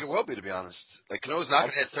 I think it will be, to be honest. Like, Cano's not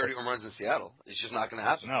going to hit 30 home runs in Seattle. It's just not going to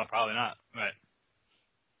happen. No, probably not. Right.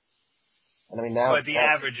 And I mean, now, but the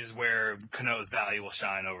average is where Cano's value will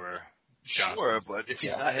shine over Johnson's. Sure, but if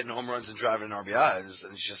he's not hitting home runs and driving RBIs,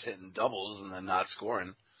 and he's just hitting doubles and then not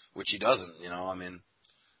scoring, which he doesn't, I mean.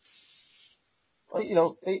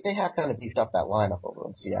 Well, they have kind of beefed up that lineup over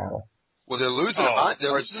in Seattle. Well, they're losing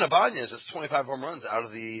Ibanez. That's 25 home runs out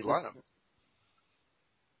of the lineup.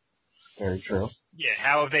 Very true. Yeah,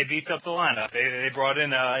 how have they beefed up the lineup? They brought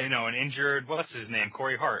in an injured, what's his name,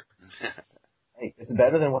 Corey Hart. Hey, it's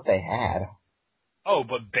better than what they had. Oh,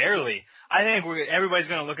 but barely. I think everybody's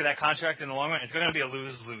going to look at that contract in the long run. It's going to be a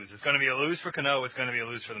lose-lose. It's going to be a lose for Cano. It's going to be a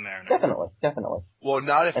lose for the Mariners. Definitely. Well,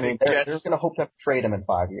 not if they're going to hope to trade him in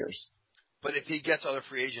 5 years. But if he gets other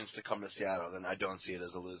free agents to come to Seattle, then I don't see it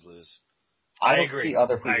as a lose-lose. I don't see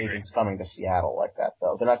other free agents coming to Seattle like that,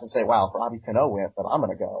 though. They're not going to say, wow, Robbie Cano went, but I'm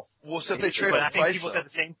going to go. Well, so if they trade but him, I think people said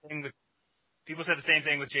the same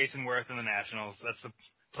thing with Jason Worth and the Nationals. That's the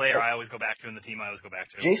player I always go back to and the team I always go back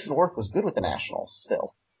to. Jason Worth was good with the Nationals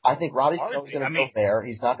still. I think Robbie Cano's going to go there.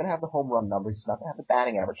 He's not going to have the home run numbers. He's not going to have the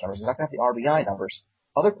batting average numbers. He's not going to have the RBI numbers.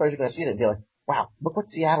 Other players are going to see it and be like, wow, look what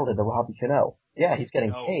Seattle did to Robbie Cano. Yeah, he's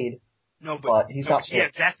getting paid. No, but he's not. Yeah,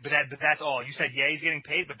 that's all. You said, yeah, he's getting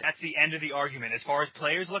paid, but that's the end of the argument. As far as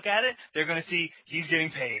players look at it, they're going to see he's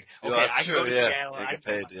getting paid. Okay, I can go to Seattle. They get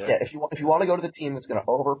paid, yeah, if you want to go to the team that's going to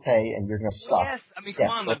overpay and you're going to suck. Yes, I mean, come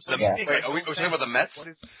on. Wait, are we talking about the Mets?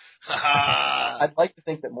 I'd like to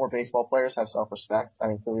think that more baseball players have self-respect. I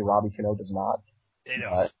mean, clearly Robbie Cano does not. They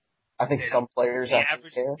don't. I think some players care.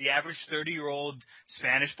 The average 30-year-old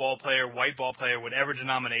Spanish ball player, white ball player, whatever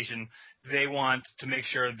denomination, they want to make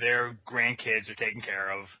sure their grandkids are taken care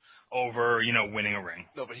of over, winning a ring.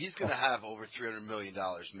 No, but he's going to have over $300 million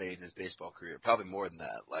made in his baseball career. Probably more than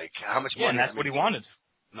that. Like, how much money? Yeah, and that's what he wanted.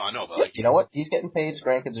 No, I know, but you know what? He's getting paid. His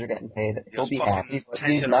grandkids are getting paid. He'll be happy, but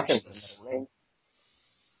he's not going to win a ring.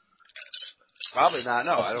 Probably not.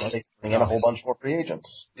 No, I don't. They bring in a whole bunch more free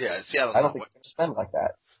agents. Yeah, Seattle's I don't think they're going to spend like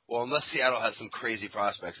that. Well, unless Seattle has some crazy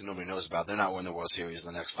prospects that nobody knows about, they're not winning the World Series in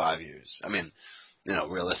the next 5 years. I mean,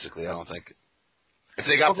 realistically, I don't think. If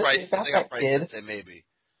they got Price, I'd say maybe.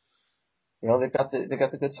 They've got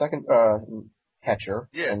the good second catcher.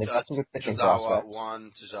 Yeah, and they've got some good pitching prospects.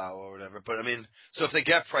 Tozawa, or whatever. But I mean, so if they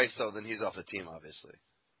get Price though, then he's off the team, obviously.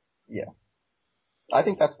 Yeah, I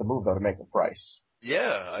think that's the move though to make the Price.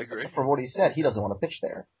 Yeah, I agree. From what he said, he doesn't want to pitch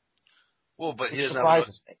there. Well, but he doesn't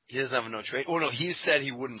have a no trade. Oh, no, he said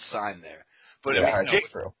he wouldn't sign there. But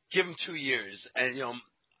give him 2 years, and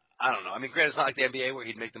I don't know. I mean, granted, it's not like the NBA where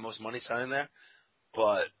he'd make the most money signing there,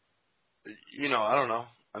 but I don't know.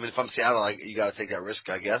 I mean, if I'm Seattle, you got to take that risk,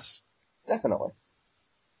 I guess. Definitely.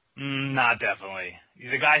 Not definitely.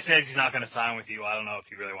 The guy says he's not going to sign with you. I don't know if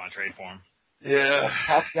you really want to trade for him. Yeah.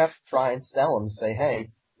 Well, you have to try and sell him. Say, hey,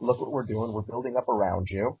 look what we're doing. We're building up around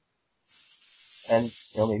you. And,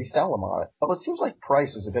 maybe sell him on it. But it seems like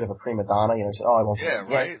Price is a bit of a prima donna. Say, I won't. Yeah,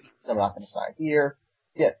 right. I'm not going to sign here.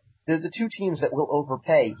 Yeah, the two teams that will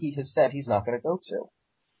overpay, he has said he's not going to go to.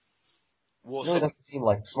 Well, it really doesn't seem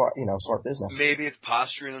like smart business. Maybe it's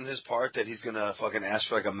posturing on his part that he's going to fucking ask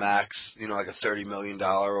for a max, like a $30 million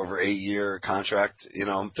over 8-year contract,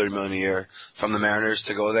 $30 million a year from the Mariners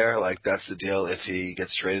to go there. Like, that's the deal if he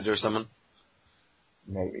gets traded or something.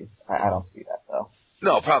 Maybe. I don't see that, though.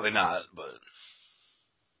 No, probably not, but...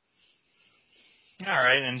 All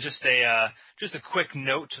right, and just a quick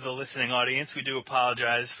note to the listening audience. We do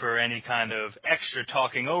apologize for any kind of extra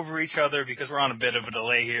talking over each other because we're on a bit of a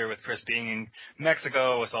delay here with Chris being in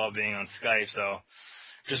Mexico, us all being on Skype, so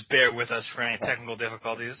just bear with us for any technical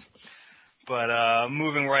difficulties. But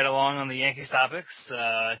moving right along on the Yankees topics,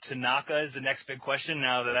 Tanaka is the next big question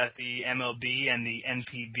now that the MLB and the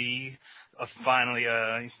NPB finally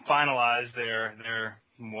finalized their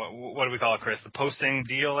what do we call it, Chris? The posting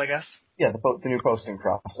deal, I guess? Yeah, the new posting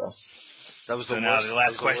process. That was the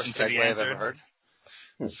last question to be answered. I've ever heard.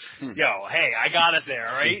 Yo, hey, I got us there,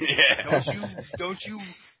 all right? Yeah. Don't you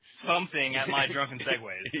something at my drunken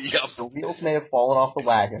segues. Yep. The wheels may have fallen off the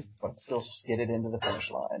wagon, but still skidded into the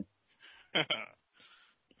finish line.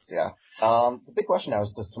 Yeah. The big question now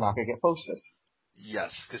is, does Tanaka get posted?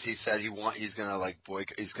 Yes, because he said he's gonna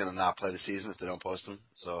not play the season if they don't post him.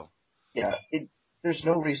 So. Yeah. There's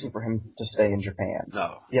no reason for him to stay in Japan.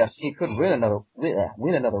 No. Yes, he could win another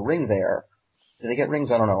ring there. Do they get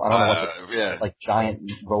rings? I don't know. I don't know what like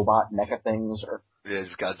giant robot mecha things or. Yeah,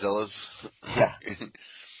 it's Godzilla's. Yeah.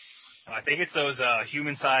 I think it's those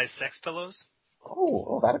human-sized sex pillows.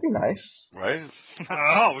 Oh, that'd be nice. Right?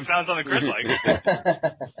 Oh, we found something Chris likes.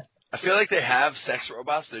 I feel like they have sex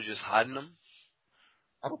robots. They're just hiding them.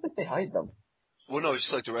 I don't think they hide them. Well, no, it's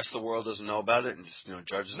just like the rest of the world doesn't know about it and just,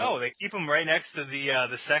 judges them. No, they keep them right next to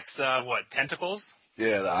the sex, tentacles?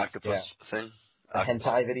 Yeah, the octopus thing. The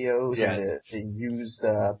hentai videos and the used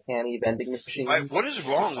panty vending machines. Right, what is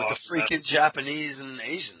wrong with the freaking Japanese and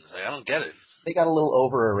Asians? I don't get it. They got a little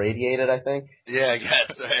over-irradiated, I think. Yeah, I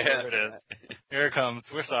guess. Here it is. Here it comes.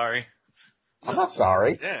 We're sorry. I'm not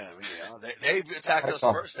sorry. Yeah, they attacked us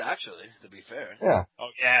first, actually, to be fair. Yeah. Oh,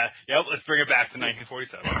 yeah. Yep, let's bring it back to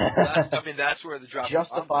 1947. That's where the drop.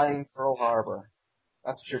 Justifying Pearl Harbor.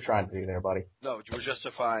 That's what you're trying to do there, buddy. No, we're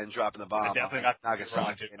justifying dropping the bomb. Definitely not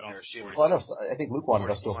Nagasaki and Hiroshima. Well, I think Luke wanted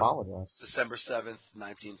us to apologize. December 7th,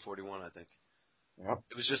 1941, I think. Yep.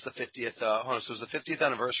 It was just the 50th, so it was the 50th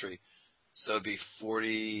anniversary. So it'd be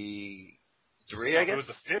 43, I guess? It was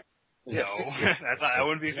a 50? Yeah, no, that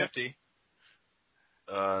wouldn't be 50.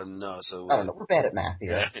 No, so... I don't know. We're bad at math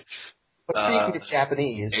here. But speaking of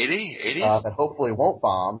Japanese... 80? That hopefully won't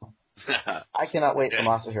bomb... I cannot wait for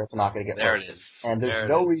Masahiro Tanaka to get there first. It is. And there's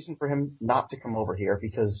no reason for him not to come over here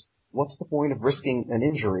because what's the point of risking an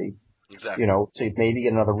injury, exactly. To maybe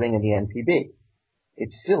get another ring in the NPB?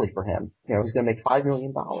 It's silly for him. He's going to make $5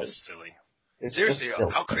 million. It's silly. It's seriously,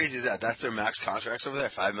 silly. how crazy is that? That's their max contracts over there,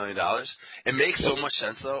 $5 million? It makes so much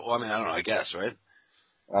sense, though. Well, I mean, I don't know, I guess, right?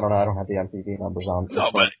 I don't know. I don't have the NPB numbers on. No,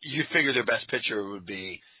 but you figure their best pitcher would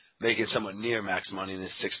be making somewhat near max money in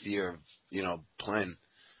his sixth year of, playing.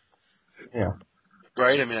 Yeah.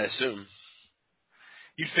 Right? I mean, I assume.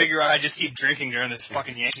 You'd figure I'd just keep drinking during this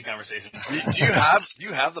fucking Yankee conversation. Do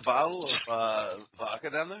you have the bottle of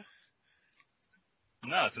vodka down there?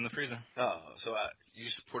 No, it's in the freezer. Oh, so you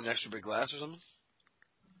just poured an extra big glass or something?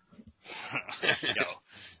 Yo,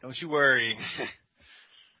 don't you worry.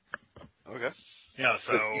 Okay. Yeah,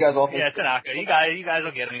 so you guys all Tanaka. You guys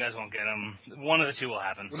will get him. You guys won't get him. One of the two will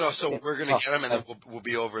happen. No, so we're gonna get him, and then we'll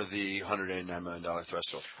be over the $189 million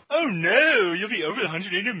threshold. Oh no, you'll be over the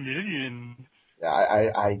 $189 million. Yeah,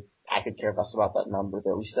 I could care less about that number.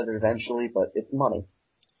 Though we said it eventually, but it's money.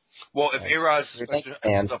 Well, if A-Rod's suspension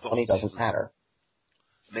and up the money whole doesn't season, matter.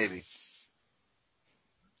 Maybe.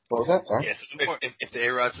 What was that? Sorry. Yes, if the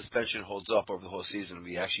A-Rod suspension holds up over the whole season,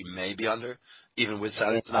 we actually may be under, even with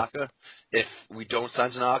signing Tanaka. If we don't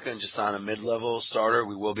sign Tanaka and just sign a mid-level starter,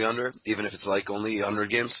 we will be under, even if it's like only 100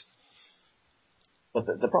 games. But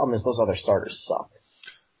the problem is those other starters suck.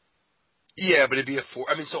 Yeah, but it'd be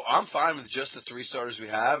so I'm fine with just the three starters we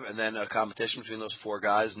have, and then a competition between those four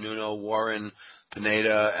guys, Nuno, Warren,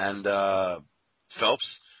 Pineda, and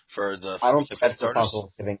Phelps for the I don't think that's starters.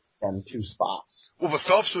 Giving them two spots. Well, but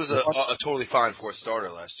Phelps was a totally fine fourth starter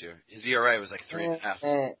last year. His ERA was like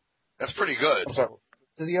 3.5. That's pretty good. I'm sorry,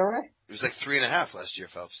 what's his ERA? It was like 3.5 last year,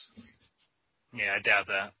 Phelps. Yeah, I doubt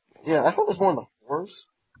that. Yeah, I thought it was more in the fours.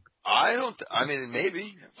 I mean,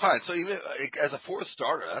 maybe. Fine. So even as a fourth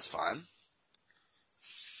starter, that's fine.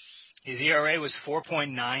 His ERA was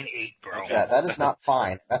 4.98, bro. Yeah, that is not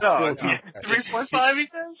fine. That's 3.5, he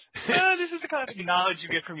says? This is the kind of knowledge you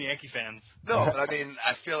get from Yankee fans. No, but I mean,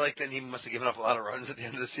 I feel like then he must have given up a lot of runs at the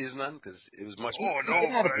end of the season then, because it was much more. He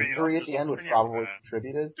had an injury at the end, which probably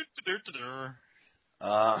contributed.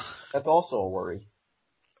 That's also a worry.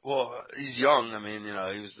 Well, he's young. I mean,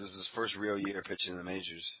 this is his first real year pitching in the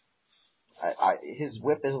majors. His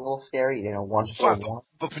whip is a little scary, 1-4-1.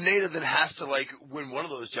 But Pineda then has to win one of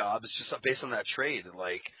those jobs just based on that trade.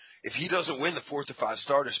 If he doesn't win the 4 to 5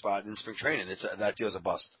 starter spot in spring training, that deal's a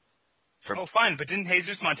bust. Oh, fine, but didn't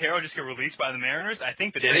Jesus Montero just get released by the Mariners? I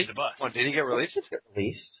think the trade's a bust. Oh, did he get released? He didn't get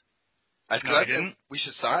released. No, he didn't. We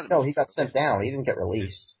should sign him. No, he got sent down. He didn't get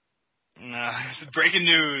released. No, this is breaking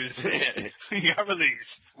news. He got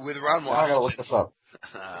released. With Ron Washington. I gotta look this up.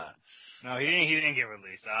 No, he didn't get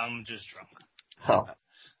released. I'm just drunk. Oh.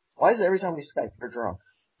 Why is it every time we Skype, you're drunk?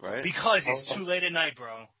 Right? Because it's too late at night,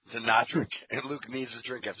 bro. To not drink. And Luke needs to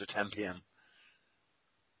drink after 10 p.m.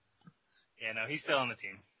 Yeah, no, he's still on the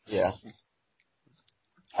team. Yeah.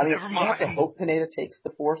 I mean, I have to hope Pineda takes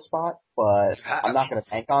the 4th spot, but I'm not going to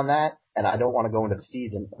bank on that, and I don't want to go into the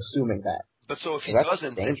season assuming that. But so if he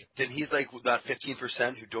doesn't, then he's like that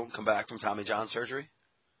 15% who don't come back from Tommy John surgery?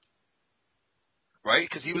 Right?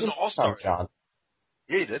 Because he was an all-star. Tommy John.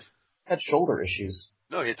 Yeah, he did. Had shoulder issues.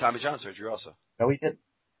 No, he had Tommy John surgery also. No, he did.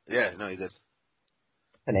 Yeah, no, he did.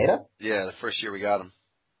 Pineda? Yeah, the first year we got him.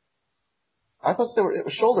 I thought it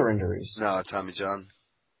was shoulder injuries. No, Tommy John.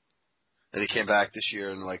 And he came back this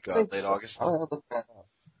year in late August. I'll look that up.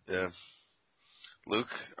 Yeah. Luke,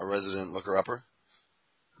 a resident looker-upper.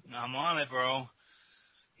 I'm on it, bro.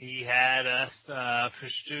 He had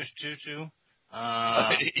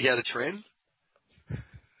He had a train?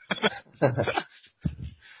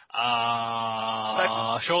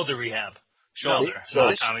 Shoulder rehab. Shoulder. No,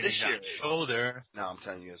 this year. Shoulder. No, I'm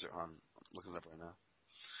telling you guys are on. I'm looking it up right now.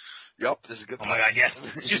 Yup, this is a good. Oh my God, yes.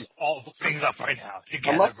 Just all things up right now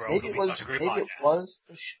together, bro. Maybe it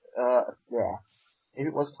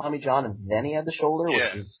was Tommy John and then he had the shoulder,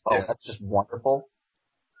 which is that's just wonderful.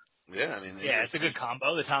 Yeah, I mean, it's a good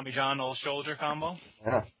combo, the Tommy John old shoulder combo.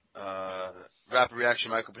 Yeah. Rapid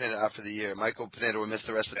reaction, Michael Pineda out for the year. Michael Pineda will miss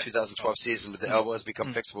the rest of the 2012 season, but the elbow has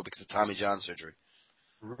become fixable because of Tommy John surgery.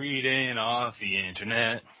 Reading off the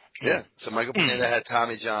internet. Yeah, so Michael Pineda had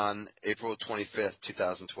Tommy John April 25th,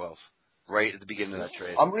 2012, right at the beginning of that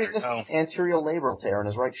trade. I'm reading this anterior labral tear in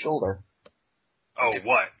his right shoulder. Oh,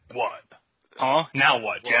 what? Huh? Now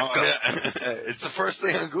what, Jeff? Go. It's the first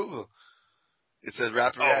thing on Google. It says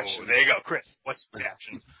rapid reaction. Oh, there you go, Chris. What's the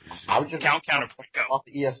reaction? I would just counterpoint, go. Off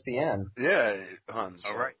the ESPN. Yeah, Hans.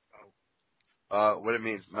 All right. What it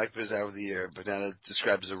means, Mike was out of the year, but now it's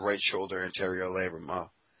described as a right shoulder anterior labrum. Oh.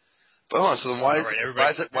 But hold on, so then why is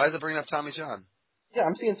it bringing up Tommy John? Yeah,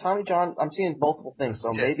 I'm seeing Tommy John. I'm seeing multiple things,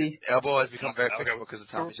 so maybe elbow has become very fixable because of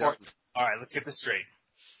Tommy John. All right, let's get this straight.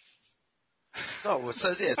 No, it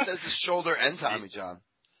says his shoulder and Tommy John.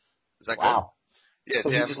 Is that wow? Good? Yeah, so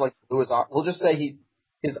he just like blew his arm. We'll just say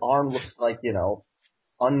his arm looks like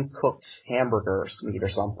uncooked hamburger meat or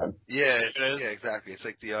something. Yeah, exactly. It's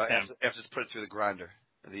like the after it's put it through the grinder.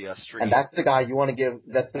 The stream. And that's the guy you want to give.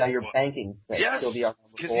 That's the guy you're banking. Yes,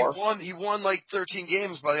 because he won like 13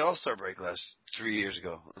 games by the All-Star break 3 years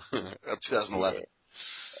ago, 2011.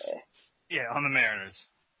 Yeah, on the Mariners.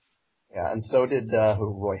 Yeah, and so did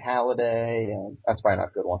Roy Halladay, and that's probably not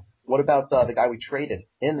a good one. What about the guy we traded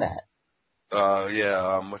in that?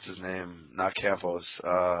 What's his name? Not Campos.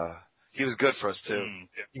 He was good for us too.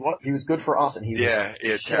 He was good for us, and he was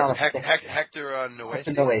Hector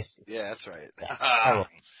Noesi. Yeah, that's right.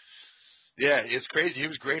 Yeah, it's crazy. He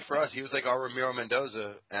was great for us. He was like our Ramiro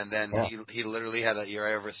Mendoza, and then he literally had an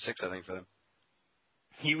ERA over 6, I think, for them.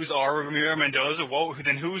 He was our Ramiro Mendoza? Whoa,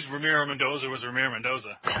 then whose Ramiro Mendoza was Ramiro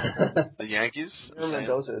Mendoza? The Yankees? Ramiro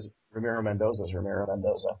Mendoza is Ramiro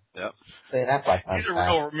Mendoza. Yep. Say that 5 times. He's a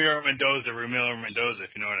real Ramiro Mendoza,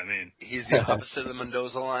 if you know what I mean. He's the opposite of the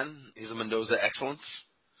Mendoza line. He's a Mendoza excellence.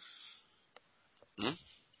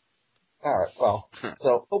 All right, well,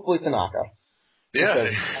 so hopefully Tanaka.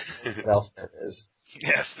 Yeah. What else there is?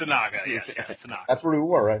 Yes, Tanaka. Yes, Tanaka. That's where we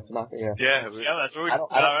were, right? Tanaka, yeah. Yeah, that's where we were.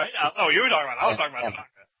 You were talking about. I was talking about Tanaka.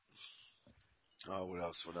 Oh, what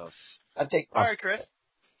else? I'd take. All right, Chris.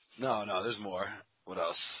 No, there's more. What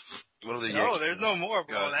else? What are the Yankees? No, there's no more,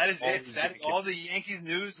 bro. That is it. That is all the Yankees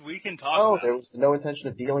news we can talk about. Oh, there was no intention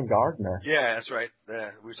of dealing Gardner. Yeah, that's right.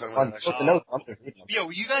 Yeah, we were talking about that. Yo,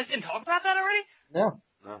 you guys didn't talk about that already? No.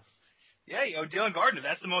 Yeah, Dylan Gardner.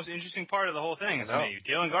 That's the most interesting part of the whole thing.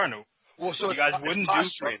 Dylan Gardner. Well, so you guys wouldn't do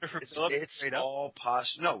Gardner for Phillips? It's all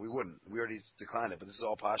posh. No, we wouldn't. We already declined it, but this is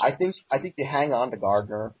all posh. I think you hang on to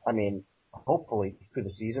Gardner. I mean, hopefully through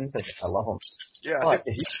the season because I love him. Yeah. But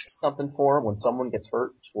if you do something for him when someone gets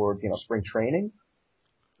hurt toward spring training,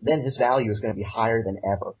 then his value is going to be higher than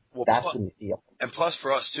ever. Well, that's when you deal. And plus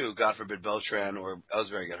for us too, God forbid Beltran or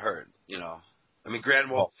Ellsbury get hurt. I mean,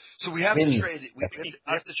 Granwell. So we have to trade. We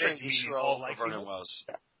have to trade Ichiro or Vernon Wells.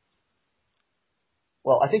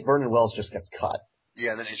 Well, I think Vernon Wells just gets cut.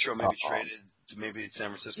 Yeah, and then Ichiro may be traded to maybe San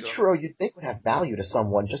Francisco. Ichiro, you'd think would have value to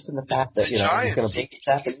someone just in the fact that he's going to be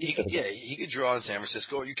he could draw in San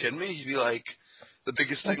Francisco. Are you kidding me? He'd be like the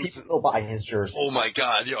biggest thing. He'd still buy his jersey. Oh my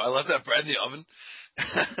God, I left that bread in the oven.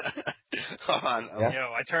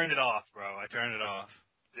 Yo, I turned it off, bro. I turned it off.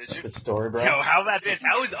 Did you? Good story, bro. Yo, how about this?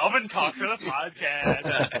 How was oven talk for the podcast?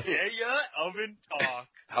 Oven talk.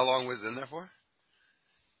 How long was it in there for?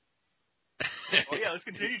 Oh yeah, let's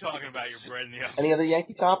continue talking about your bread in the oven. Any other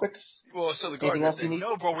Yankee topics? Well, so the Gardner thing.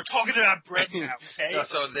 No, bro, we're talking about bread now, okay? No,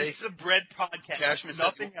 so this is a bread podcast. Cashman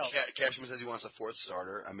nothing else. Cashman says he wants a 4th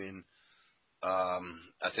starter. I mean,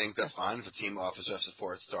 I think that's fine if the team offers us a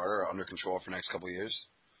 4th starter under control for the next couple of years.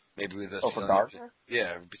 Maybe with this. For Gardner?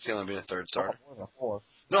 Yeah, Ceiling being a 3rd starter.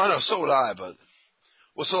 No, I know, so would I, but.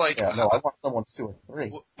 Well, so like. Yeah, no, I want someone's 2 or 3.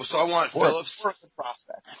 Well, so I want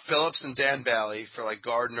prospect. Phillips and Dan Bailey for like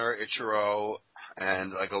Gardner, Ichiro,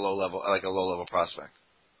 and like a low level prospect.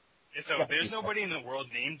 So there's nobody in the world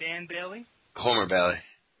named Dan Bailey? Homer Bailey.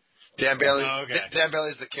 Dan Bailey. Oh, okay. Dan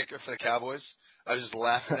Bailey's the kicker for the Cowboys. I was just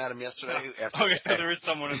laughing at him yesterday. So there is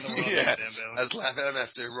someone in the world named Dan Bailey. I was laughing at him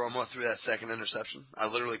after Romo threw that second interception. I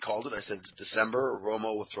literally called it. I said, it's December.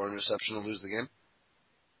 Romo will throw an interception and lose the game.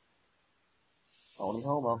 Tony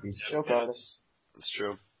Homo. He's a joke artist. That's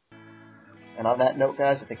true. And on that note,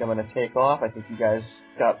 guys, I think I'm going to take off. I think you guys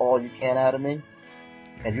got all you can out of me.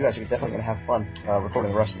 And you guys are definitely going to have fun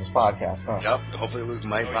recording the rest of this podcast, huh? Yep. Hopefully Luke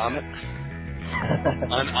might vomit.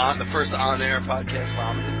 on the first on-air podcast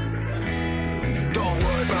vomiting. Don't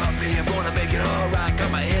worry about me, I'm gonna make it alright.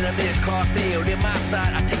 Got my enemies car field in my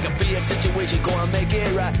sight. I take a fear situation, gonna make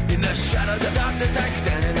it right. In the shadow of the darkness, I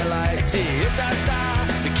stand in the light. See, it's our style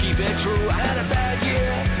to keep it true. I had a bad